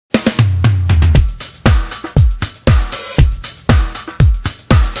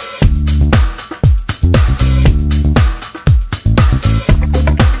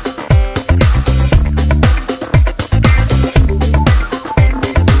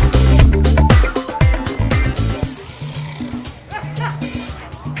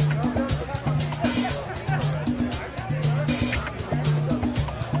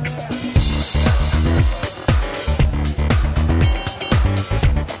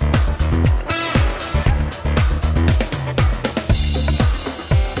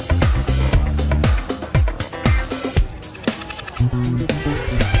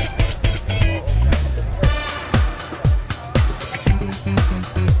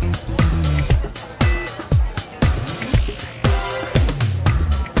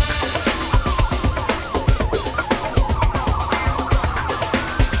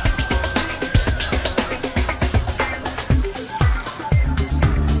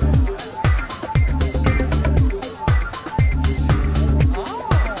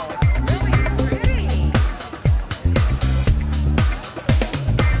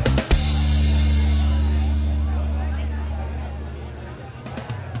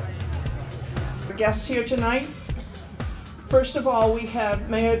guests here tonight. First of all, we have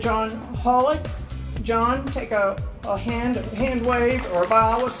Mayor John Hollick. John, take a hand wave or a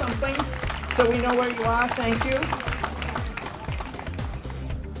bow or something so we know where you are. Thank you.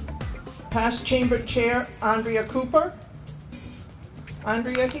 Past Chamber Chair Andrea Cooper.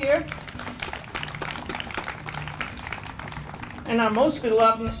 Andrea here. And our most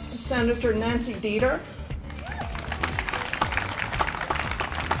beloved Senator Nancy Dieter.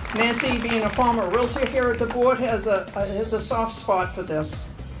 Nancy, being a former realtor here at the board, has a soft spot for this.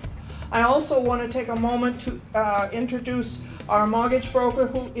 I also want to take a moment to introduce our mortgage broker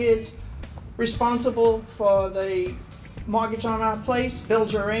who is responsible for the mortgage on our place, Bill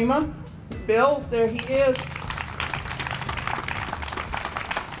Jarema. Bill, there he is.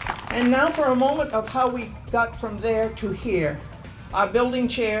 And now for a moment of how we got from there to here. Our building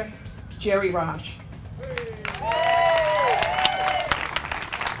chair, Jerry Rosh.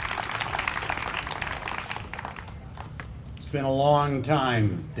 It's been a long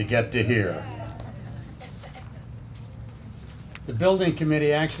time to get to here. The building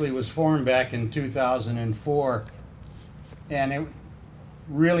committee actually was formed back in 2004, and it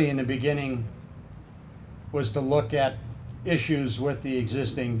really in the beginning was to look at issues with the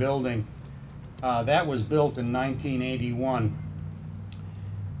existing building. That was built in 1981.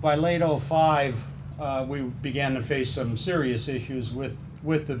 By late '05, we began to face some serious issues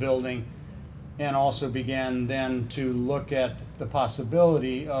with the building, and also began then to look at the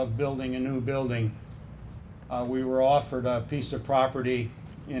possibility of building a new building. We were offered a piece of property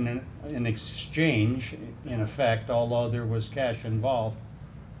in exchange, in effect, although there was cash involved.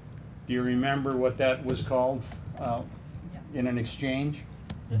 Do you remember what that was called in an exchange?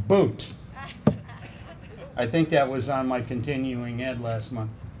 Boot. I think that was on my continuing ed last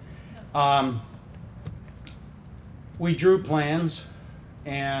month. We drew plans,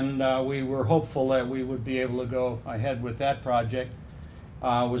 and we were hopeful that we would be able to go ahead with that project.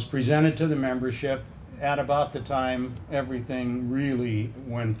 Was presented to the membership at about the time everything really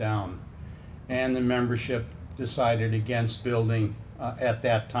went down, and the membership decided against building at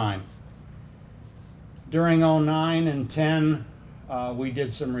that time. During '09 and '10, we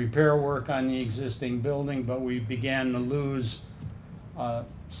did some repair work on the existing building, but we began to lose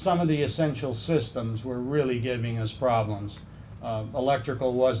some of the essential systems were really giving us problems.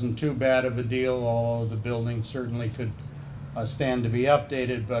 Electrical wasn't too bad of a deal, although the building certainly could stand to be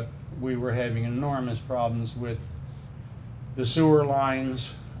updated, but we were having enormous problems with the sewer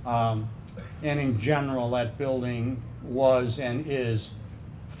lines, and in general that building was and is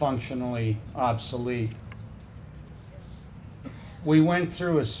functionally obsolete. We went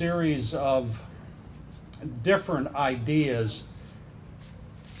through a series of different ideas,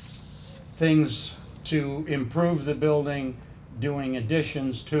 things to improve the building, doing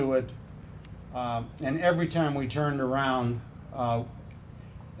additions to it, and every time we turned around,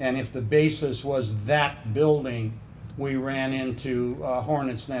 and if the basis was that building, we ran into a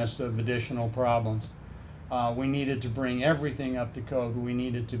hornet's nest of additional problems. We needed to bring everything up to code. We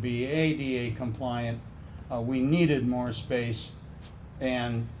needed to be ADA compliant. We needed more space,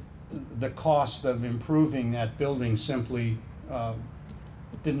 and the cost of improving that building simply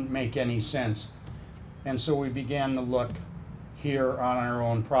didn't make any sense. And so we began to look here on our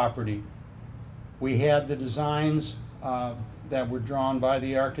own property. We had the designs that were drawn by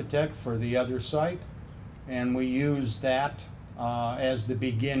the architect for the other site, and we used that as the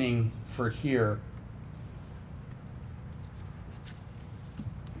beginning for here.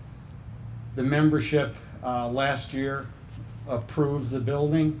 The membership last year approved the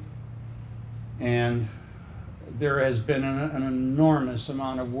building, and there has been an enormous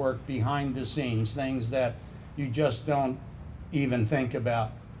amount of work behind the scenes, things that you just don't even think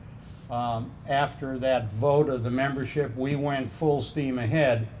about. After that vote of the membership, we went full steam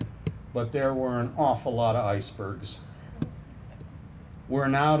ahead, but there were an awful lot of icebergs. We're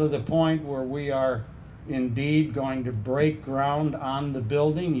now to the point where we are indeed going to break ground on the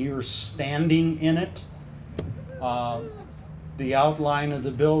building. You're standing in it. The outline of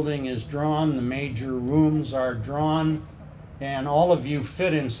the building is drawn, the major rooms are drawn, and all of you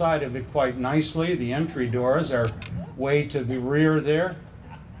fit inside of it quite nicely. The entry doors are way to the rear there.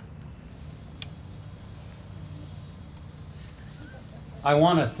 I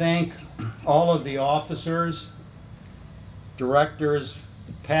want to thank all of the officers, directors,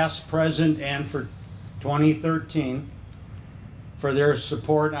 past, present, and for 2013 for their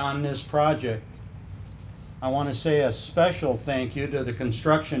support on this project. I want to say a special thank you to the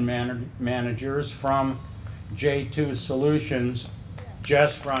construction managers from J2 Solutions,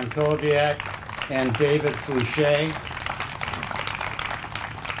 Jess Frankowiak and David Fouché.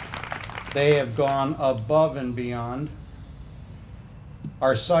 They have gone above and beyond.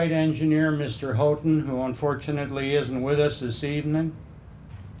 Our site engineer, Mr. Houghton, who unfortunately isn't with us this evening,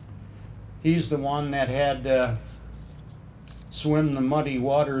 he's the one that had to swim the muddy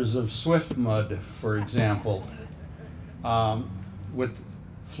waters of Swift Mud, for example, with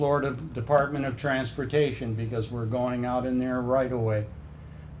Florida Department of Transportation, because we're going out in there right away.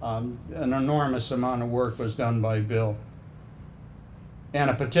 An enormous amount of work was done by Bill. And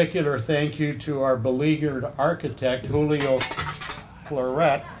a particular thank you to our beleaguered architect, Julio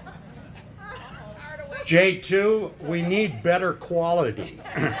Claret. J2, we need better quality.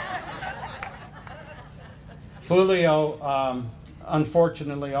 Julio,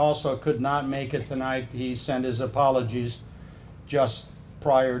 unfortunately, also could not make it tonight. He sent his apologies just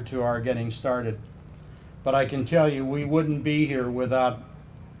prior to our getting started. But I can tell you, we wouldn't be here without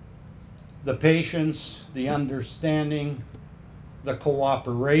the patience, the understanding, the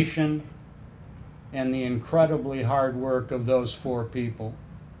cooperation, and the incredibly hard work of those 4 people.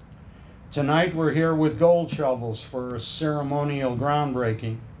 Tonight we're here with gold shovels for a ceremonial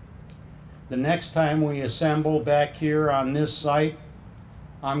groundbreaking. The next time we assemble back here on this site,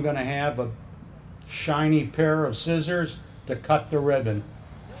 I'm going to have a shiny pair of scissors to cut the ribbon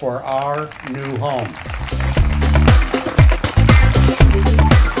for our new home.